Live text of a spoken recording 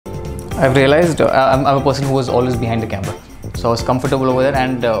I've realized I'm a person who was always behind the camera. So I was comfortable over there,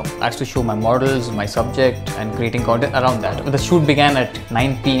 and I used to show my models, my subject, and creating content around that. The shoot began at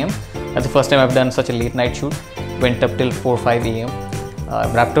 9 p.m. That's the first time I've done such a late night shoot. Went up till 4 5 a.m.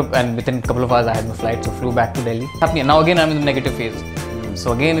 Wrapped up, and within a couple of hours I had my flight, so flew back to Delhi. Now again I'm in the negative phase.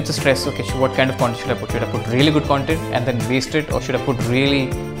 So again it's a stress. Okay, what kind of content should I put? Should I put really good content and then waste it, or should I put really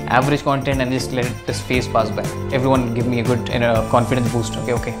average content and just let this phase pass by? Everyone give me a good confidence boost.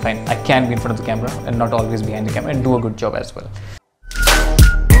 Okay, fine. I can be in front of the camera and not always behind the camera, and do a good job as well.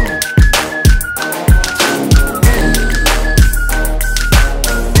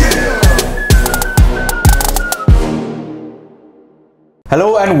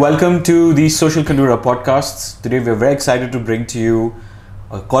 Hello and welcome to the Social Kandura podcasts. Today we're very excited to bring to you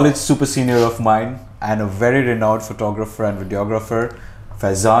a college super senior of mine and a very renowned photographer and videographer,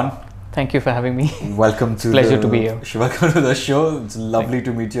 Faizan. Thank you for having me. Welcome to Pleasure to be here. Welcome to the show. It's lovely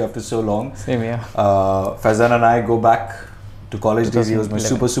to meet you after so long. Same here. Faizan and I go back to college days. He was my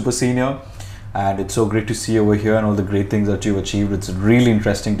super senior, and it's so great to see you over here and all the great things that you've achieved. It's really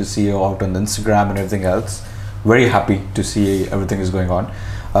interesting to see you out on Instagram and everything else. Very happy to see everything is going on.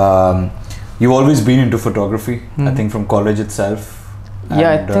 You've always been into photography, I think from college itself.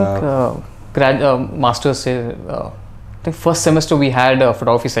 Yeah, I think masters. I think first semester we had a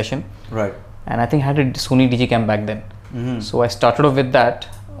photography session. Right. And I think I had a Sony Digicam back then. So I started off with that.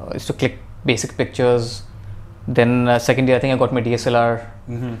 I used to click basic pictures. Then second year I think I got my DSLR.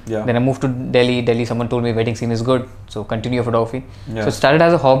 Yeah. Then I moved to Delhi. Someone told me wedding scene is good, so continue photography. Yeah. So it started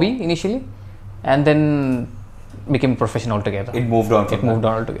as a hobby initially, and then became a profession altogether. It moved on. It moved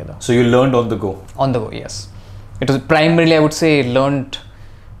on altogether. So you learned on the go. On the go, yes. It was primarily, I would say, learned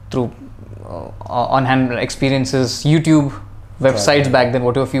through on-hand experiences, YouTube, websites back then,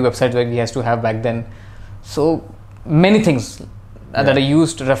 whatever few websites that we used to have back then. So many things that I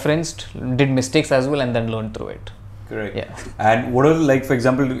used, referenced, did mistakes as well, and then learned through it. Correct. Yeah. And what are, like, for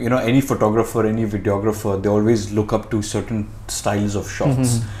example, you know, any photographer, any videographer, they always look up to certain styles of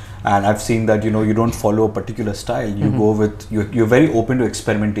shots. And I've seen that, you know, you don't follow a particular style. You go with, you're very open to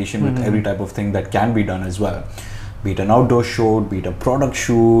experimentation with every type of thing that can be done as well. Be it an outdoor shoot, be it a product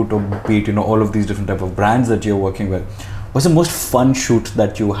shoot, or be it, you know, all of these different type of brands that you're working with. What's the most fun shoot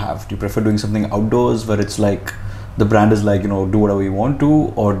that you have? Do you prefer doing something outdoors where it's like, the brand is like, you know, do whatever you want to,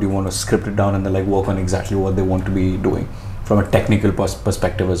 or do you want to script it down and then like work on exactly what they want to be doing from a technical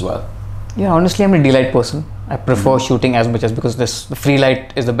perspective as well? Yeah, honestly, I'm a daylight person. I prefer shooting as much as, because the free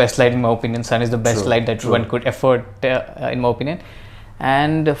light is the best light in my opinion. Sun is the best light that one could afford in my opinion.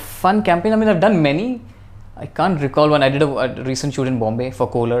 And fun campaign, I mean, I've done many. I can't recall one. I did a recent shoot in Bombay for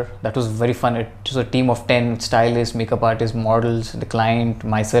Kohler. That was very fun. It was a team of 10 stylists, makeup artists, models, the client,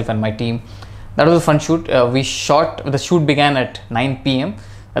 myself and my team. That was a fun shoot. The shoot began at 9 p.m.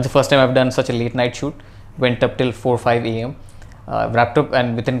 That's the first time I've done such a late night shoot. Went up till 4 5 a.m. Wrapped up,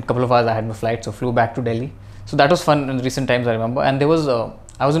 and within a couple of hours I had my flight, so flew back to Delhi. So that was fun in recent times, I remember. And there was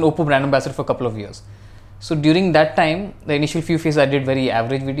I was an Oppo brand ambassador for a couple of years. So during that time, the initial few phases I did very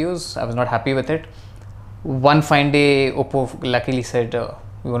average videos. I was not happy with it. One fine day, Oppo luckily said,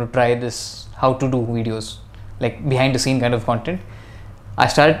 we want to try this, how to do videos, like behind the scene kind of content.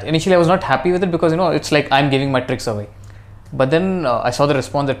 Initially I was not happy with it, because, you know, it's like I'm giving my tricks away. But then I saw the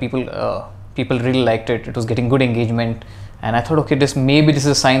response that people really liked it. It was getting good engagement. And I thought, okay, maybe this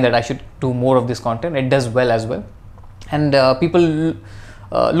is a sign that I should do more of this content. It does well as well. And people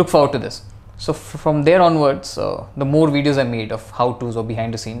look forward to this. So from there onwards, the more videos I made of how-tos or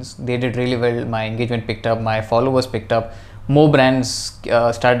behind the scenes, they did really well. My engagement picked up, my followers picked up, more brands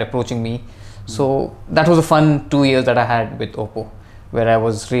started approaching me. So that was a fun 2 years that I had with Oppo, where I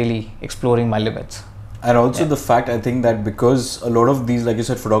was really exploring my limits. And also the fact, I think that because a lot of these, like you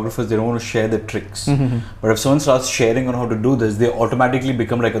said, photographers, they don't want to share their tricks. But if someone starts sharing on how to do this, they automatically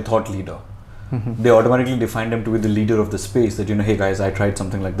become like a thought leader. They automatically define them to be the leader of the space, that, you know, hey guys, I tried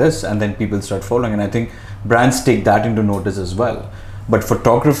something like this, and then people start following. And I think brands take that into notice as well. But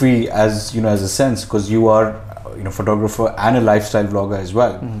photography, as you know, as a sense, because you are, you know, photographer and a lifestyle vlogger as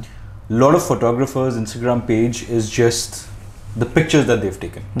well. A lot of photographers' Instagram page is just the pictures that they've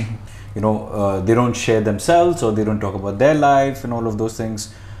taken. You know, they don't share themselves, or they don't talk about their life and all of those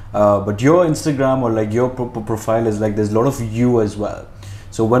things. But your Instagram, or like your profile, is like, there's a lot of you as well.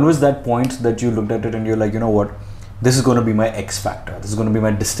 So when was that point that you looked at it and you're like, you know what, this is going to be my X factor. This is going to be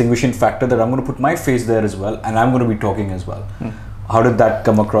my distinguishing factor, that I'm going to put my face there as well, and I'm going to be talking as well. How did that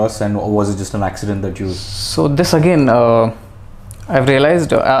come across, and was it just an accident that you... So this again, I've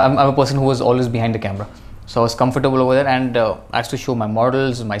realized I'm a person who was always behind the camera. So I was comfortable over there, and I used to show my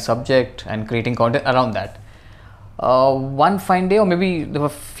models, my subject, and creating content around that. One fine day, or maybe there were a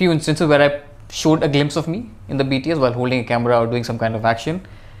few instances where I showed a glimpse of me in the BTS while holding a camera or doing some kind of action,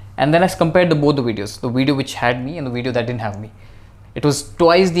 and then I compared both the videos, the video which had me and the video that didn't have me. It was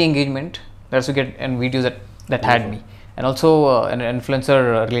twice the engagement that I used to get in videos that had me. And also an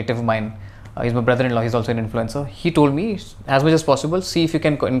influencer relative of mine, he's my brother-in-law, he's also an influencer. He told me, as much as possible, see if you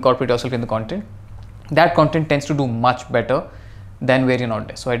can incorporate yourself in the content. That content tends to do much better than where you're not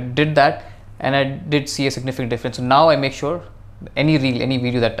there. So I did that, and I did see a significant difference. So now I make sure any reel, any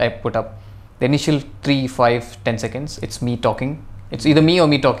video that I put up, the initial 3, 5, 10 seconds, it's me talking. It's either me or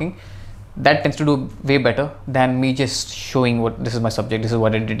me talking. That tends to do way better than me just showing what this is my subject, this is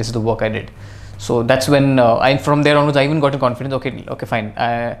what I did, this is the work I did. So that's when from there onwards I even got a confidence. Okay, fine.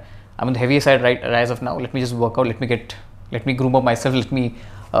 I'm on the heavier side right as of now. Let me just work out. Let me groom up myself. Let me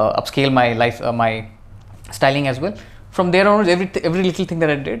upscale my life, my styling as well. From there onwards, every little thing that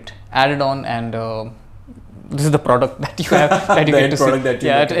I did added on, and this is the product that you have that you get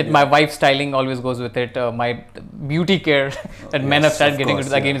to see. My wife's styling always goes with it. My beauty care that men have started getting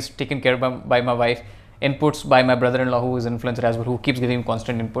into again is taken care of by my wife. Inputs by my brother-in-law, who is an influencer as well, who keeps giving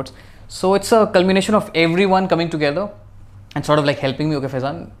constant inputs. So it's a culmination of everyone coming together and sort of like helping me. Okay,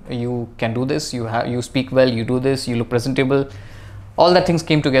 Faizan, you can do this. You speak well. You do this. You look presentable. All that things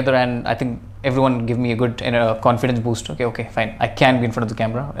came together, and I think everyone gave me a good confidence boost. Okay, fine. I can be in front of the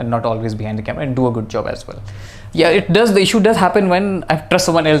camera and not always behind the camera, and do a good job as well. Yeah, it does. The issue does happen when I trust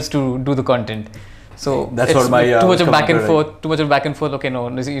someone else to do the content. So that's what my too much of back and forth. Too much of back and forth. Okay, no,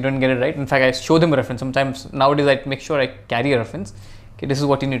 you don't get it right. In fact, I show them a reference. Sometimes nowadays I make sure I carry a reference. Okay, this is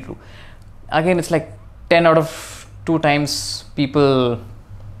what you need to do. Again, it's like 10 out of 2 times people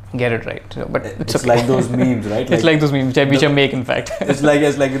get it right. So, but it's okay. Like those memes, right? It's like those memes which I make, in fact. It's like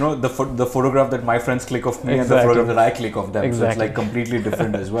the photograph that my friends click of me and the photograph that I click of them. So it's like completely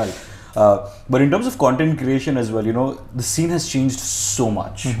different as well. But in terms of content creation as well, the scene has changed so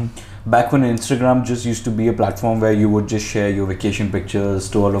much. Back when Instagram just used to be a platform where you would just share your vacation pictures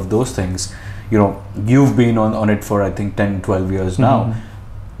to all of those things, you've been on it for I think 10, 12 years now.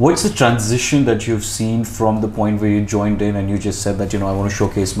 What's the transition that you've seen from the point where you joined in and you just said that, I want to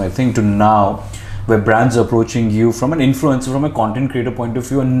showcase my thing, to now where brands are approaching you from an influencer, from a content creator point of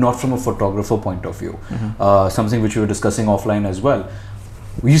view, and not from a photographer point of view? Something which we were discussing offline as well.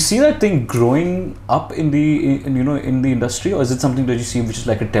 You see that thing growing up in the industry, or is it something that you see which is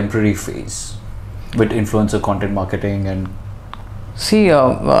like a temporary phase with influencer content marketing? And see,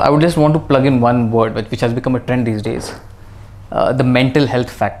 I would just want to plug in one word which has become a trend these days. The mental health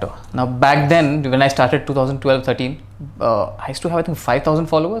factor. Now, back then, when I started 2012-13, I used to have I think 5,000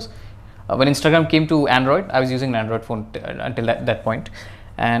 followers. When Instagram came to Android, I was using an Android phone until that point,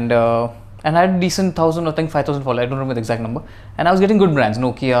 and I had a decent 1,000 or I think 5,000 followers. I don't remember the exact number. And I was getting good brands,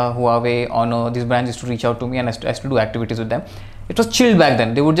 Nokia, Huawei, Honor. These brands used to reach out to me, and I used to do activities with them. It was chilled back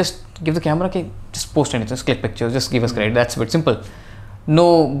then. They would just give the camera, okay, just post anything, just click pictures, just give us credit. That's a bit simple.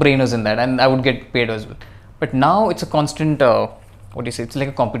 No brainers in that, and I would get paid as well. But now it's a constant, it's like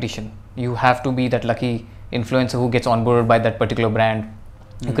a competition. You have to be that lucky influencer who gets onboarded by that particular brand.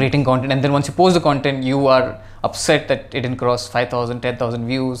 You're creating content, and then once you post the content, you are upset that it didn't cross 5,000, 10,000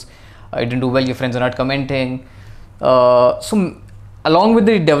 views. It didn't do well, your friends are not commenting. So along with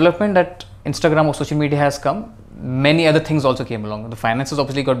the development that Instagram or social media has come, many other things also came along. The finances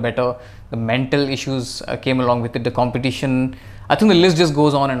obviously got better. The mental issues came along with it. The competition. I think the list just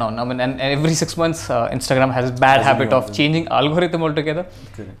goes on and on. I mean, and every 6 months, Instagram has a bad habit of changing algorithm altogether.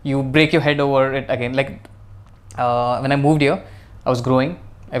 Okay. You break your head over it again. Like when I moved here, I was growing.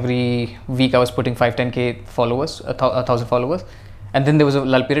 Every week I was putting 5-10k followers, 1,000 followers. And then there was a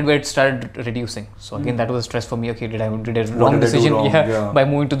lull period where it started reducing. So again, that was a stress for me. Okay, did I wrong decision? By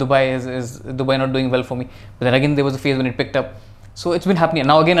moving to Dubai, is Dubai not doing well for me? But then again, there was a phase when it picked up. So it's been happening.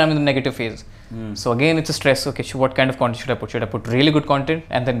 Now again, I'm in the negative phase. So again, it's a stress. Okay, what kind of content should I put? Should I put really good content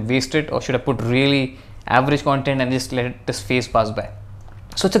and then waste it, or should I put really average content and just let this phase pass by?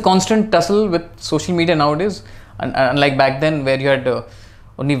 So it's a constant tussle with social media nowadays. And unlike back then, where you had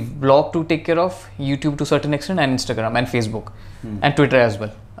only vlog to take care of, YouTube to a certain extent, and Instagram and Facebook and Twitter as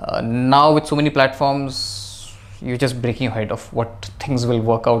well. Now with so many platforms, you're just breaking your head of what things will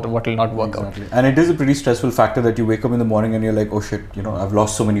work out or what will not work out. And it is a pretty stressful factor that you wake up in the morning and you're like, oh shit, I've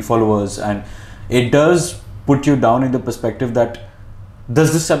lost so many followers. And it does put you down in the perspective that,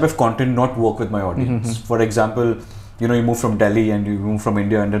 does this type of content not work with my audience? For example, you move from Delhi and you move from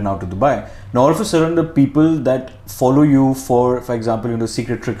India and then now to Dubai. Now all of a sudden the people that follow you for example,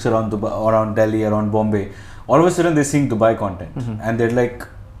 secret tricks around Dubai, around Delhi, around Bombay, all of a sudden they're seeing Dubai content and they're like,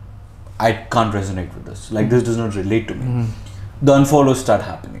 I can't resonate with this. Like this does not relate to me. The unfollows start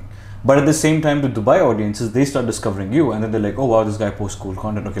happening. But at the same time, the Dubai audiences, they start discovering you, and then they're like, oh wow, this guy posts cool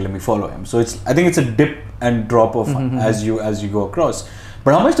content. Okay, let me follow him. So I think it's a dip and drop of as you go across.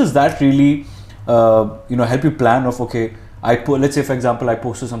 But how much does that really help you plan of, okay, let's say for example I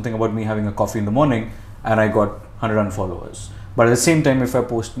posted something about me having a coffee in the morning and I got 100 followers, but at the same time if I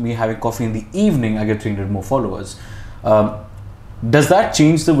post me having coffee in the evening, I get 300 more followers. Does that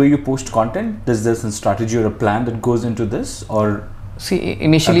change the way you post content? Does there a strategy or a plan that goes into this? Or see,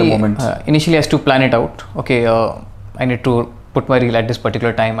 initially I used to plan it out. Okay, I need to put my reel at this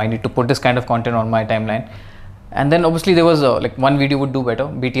particular time, I need to put this kind of content on my timeline, and then obviously there was like one video would do better.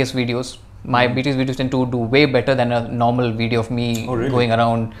 BTS videos, my BTS videos tend to do way better than a normal video of me going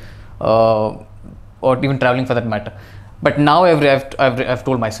around or even traveling for that matter. But now I've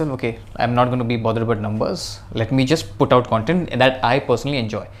told myself, okay, I'm not going to be bothered about numbers. Let me just put out content that I personally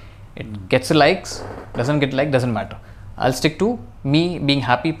enjoy. It gets the likes, doesn't get like, doesn't matter. I'll stick to me being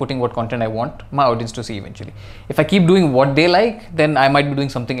happy, putting what content I want my audience to see eventually. If I keep doing what they like, then I might be doing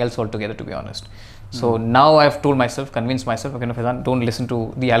something else altogether, to be honest. So now I've told myself, convinced myself, okay, Faizan, don't listen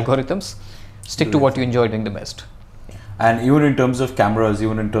to the algorithms. Stick to what you enjoy doing the best. And even in terms of cameras,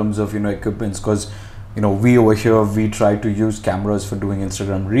 even in terms of equipments, because we over here, we try to use cameras for doing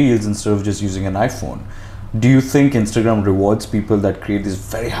Instagram reels instead of just using an iPhone. Do you think Instagram rewards people that create this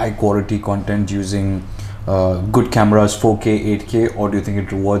very high quality content using good cameras, 4K, 8K, or do you think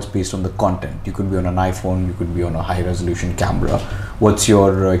it rewards based on the content? You could be on an iPhone, you could be on a high resolution camera. What's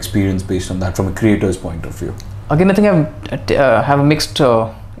your experience based on that from a creator's point of view? Again, I think I have a mixed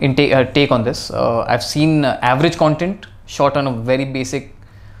take on this. I've seen average content shot on a very basic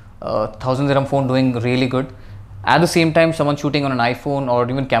 1000 dirham phone doing really good. At the same time, someone shooting on an iPhone or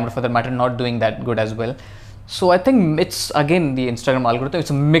even camera for that matter not doing that good as well. So I think it's again the Instagram algorithm. It's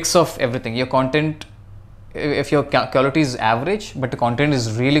a mix of everything. Your content, if your quality is average but the content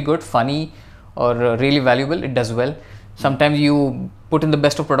is really good, funny or really valuable, it does well. Sometimes you put in the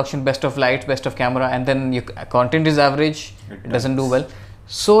best of production, best of lights, best of camera, and then your content is average, it doesn't do well.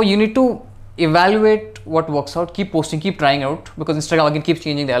 So you need to evaluate what works out, keep posting, keep trying out, because Instagram again keeps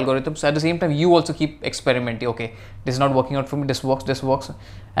changing the algorithms. So at the same time, you also keep experimenting. Okay, this is not working out for me, this works,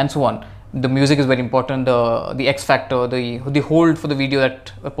 and so on. The music is very important, the X factor, the hold for the video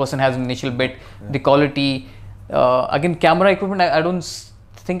that a person has in the initial bit, the quality. Again, camera equipment, I don't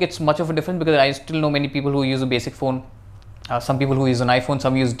think it's much of a difference, because I still know many people who use a basic phone. Some people who use an iPhone,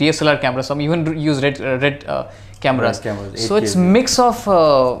 some use DSLR cameras, some even use red cameras. So it's mix of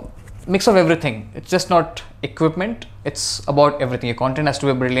everything. It's just not equipment, it's about everything. Your content has to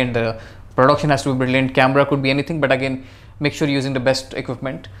be brilliant, the production has to be brilliant, camera could be anything, but again, make sure you're using the best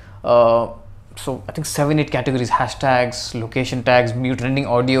equipment. So I think 7-8 categories: hashtags, location tags, trending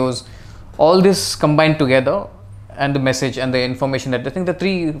audios, all this combined together, and the message and the information. That I think the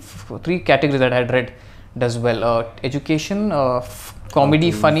three categories that I had read does well. Education,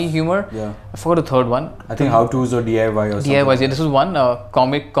 comedy, funny, humor. Yeah. I forgot the third one. I think how-tos or DIY or something. DIYs, yeah, this was one.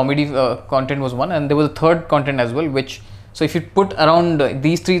 Comedy content was one, and there was a third content as well, which, so if you put around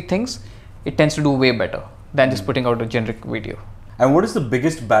these three things, it tends to do way better than just putting out a generic video. And what is the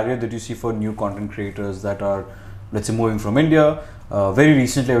biggest barrier that you see for new content creators that are, let's say, moving from India? Very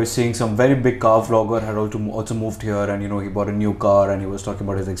recently I was seeing some very big car vlogger had also moved here, and he bought a new car and he was talking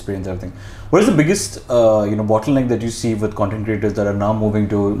about his experience and everything. What is the biggest bottleneck that you see with content creators that are now moving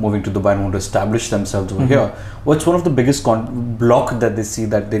to Dubai and want to establish themselves over here? What's one of the biggest block that they see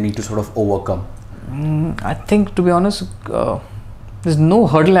that they need to sort of overcome? I think, to be honest, there's no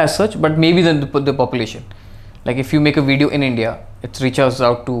hurdle as such, but maybe the population. Like if you make a video in India, it reaches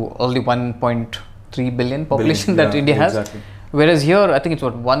out to all the 1.3 billion population that India has. Exactly. Whereas here, I think it's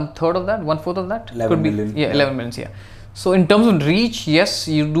what, 1/3 of that, 1/4 of that? 11 million. Yeah, 11 million, yeah. So in terms of reach, yes,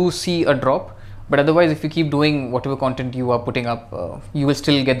 you do see a drop. But otherwise, if you keep doing whatever content you are putting up, you will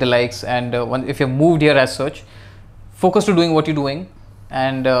still get the likes. And if you've moved here as such, focus to doing what you're doing.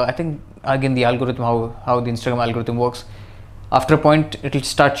 And I think, again, the algorithm, how the Instagram algorithm works, after a point, it will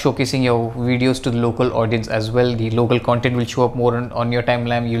start showcasing your videos to the local audience as well. The local content will show up more on your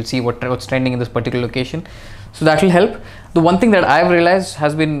timeline. You'll see what's trending in this particular location. So that will help. The one thing that I've realized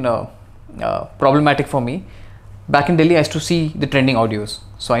has been problematic for me. Back in Delhi, I used to see the trending audios.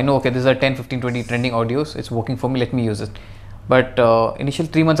 So I know, okay, these are 10, 15, 20 trending audios. It's working for me. Let me use it. But initial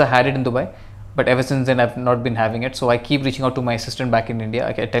 3 months I had it in Dubai. But ever since then, I've not been having it. So I keep reaching out to my assistant back in India.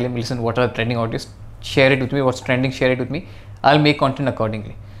 I tell him, listen, what are the trending audios? Share it with me. What's trending? Share it with me. I'll make content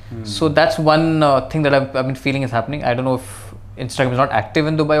accordingly. So that's one thing that I've been feeling is happening. I don't know if Instagram is not active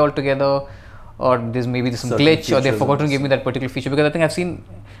in Dubai altogether, or there's maybe some glitch, or they forgot to give me that particular feature, because I think I've seen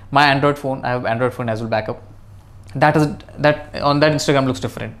my Android phone, I have Android phone as well backup. that on that Instagram looks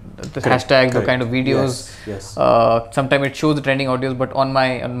different. The hashtag, the kind of videos. Yes. Sometimes it shows the trending audios, but on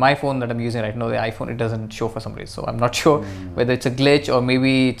my phone that I'm using right now, the iPhone, it doesn't show for some reason. So I'm not sure whether it's a glitch or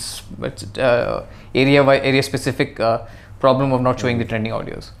maybe it's area specific problem of not showing the trending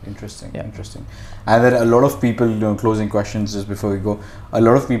audios. Interesting. And there are a lot of people, closing questions just before we go. A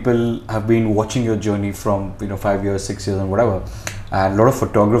lot of people have been watching your journey from 5 years, 6 years, and whatever. And a lot of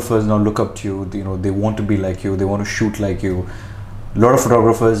photographers now look up to you. They want to be like you. They want to shoot like you. A lot of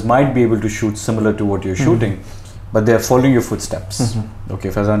photographers might be able to shoot similar to what you're shooting, but they are following your footsteps. Okay,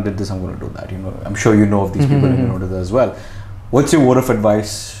 Faizan did this, I'm going to do that. I'm sure you know of these people and you know this as well. What's your word of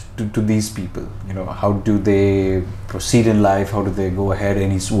advice to these people? How do they proceed in life? How do they go ahead?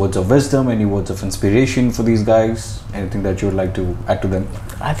 Any words of wisdom? Any words of inspiration for these guys? Anything that you would like to add to them?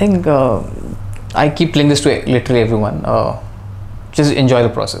 I think I keep telling this to literally everyone. Just enjoy the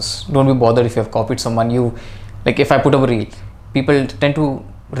process. Don't be bothered if you have copied someone. If I put up a reel, people tend to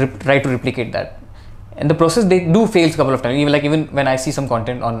try to replicate that. In the process, they do fail a couple of times. Even when I see some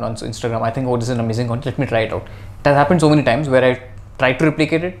content on Instagram, I think, oh, this is an amazing content, let me try it out. It has happened so many times where I tried to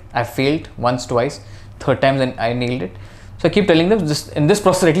replicate it, I failed once, twice, third time, and I nailed it. So I keep telling them, just in this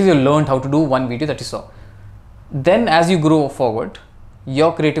process, at least you learned how to do one video that you saw. Then as you grow forward,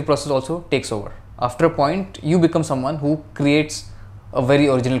 your creative process also takes over. After a point, you become someone who creates a very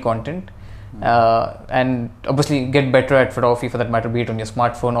original content. And obviously get better at photography, for that matter, be it on your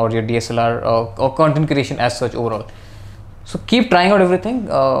smartphone or your DSLR or content creation as such overall. So keep trying out everything.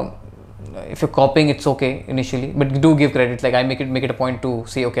 If you're copying, it's okay initially, but do give credit. I make it a point to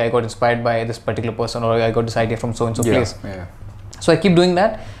say, okay, I got inspired by this particular person, or I got this idea from so and so place. So I keep doing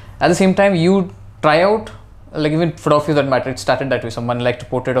that. At the same time, you try out, even photography, for that matter, it started that way. Someone liked a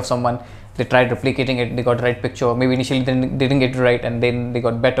portrait of someone, they tried replicating it, they got the right picture. Maybe initially they didn't get it right, and then they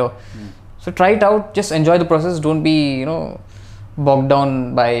got better. So try it out, just enjoy the process. Don't be, bogged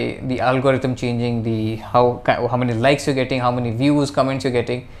down by the algorithm changing, how many likes you're getting, how many views, comments you're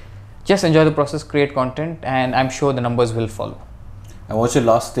getting. Just enjoy the process, create content, and I'm sure the numbers will follow. And what's your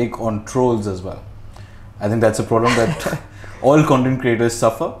last take on trolls as well? I think that's a problem that all content creators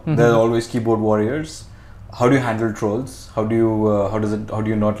suffer. There are always keyboard warriors. How do you handle trolls? How do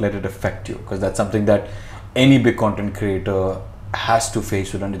you not let it affect you? Because that's something that any big content creator has to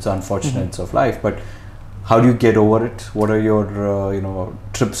face it, and it's unfortunate of life. But how do you get over it? What are your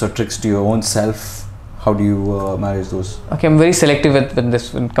tips or tricks to your own self? How do you manage those? Okay, I'm very selective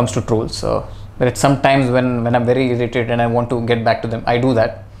when it comes to trolls. But it's sometimes when I'm very irritated and I want to get back to them, I do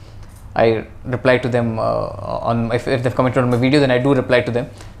that. I reply to them if they've commented on my video, then I do reply to them.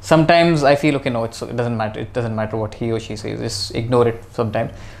 Sometimes I feel, okay, no, it doesn't matter. It doesn't matter what he or she says. Just ignore it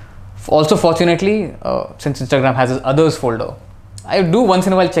sometimes. Also, fortunately, since Instagram has this others folder, I do once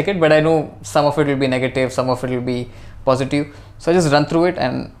in a while check it, but I know some of it will be negative, some of it will be positive. So I just run through it,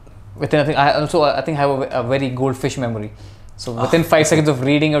 and I think have a very goldfish memory. So within 5 seconds of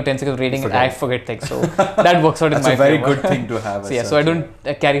reading or 10 seconds of reading, I forget things. So that works out in my favor. That's a very good thing to have. So I don't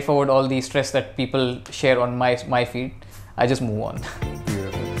carry forward all the stress that people share on my feed. I just move on.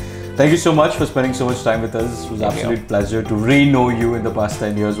 Beautiful. Thank you so much for spending so much time with us. It was an absolute pleasure to re-know you in the past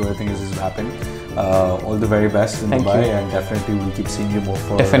 10 years where I think this has happened. All the very best in Dubai, and definitely we'll keep seeing you more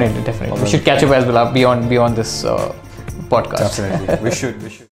for definitely we should catch up as well beyond this podcast. Definitely. we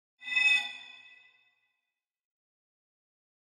should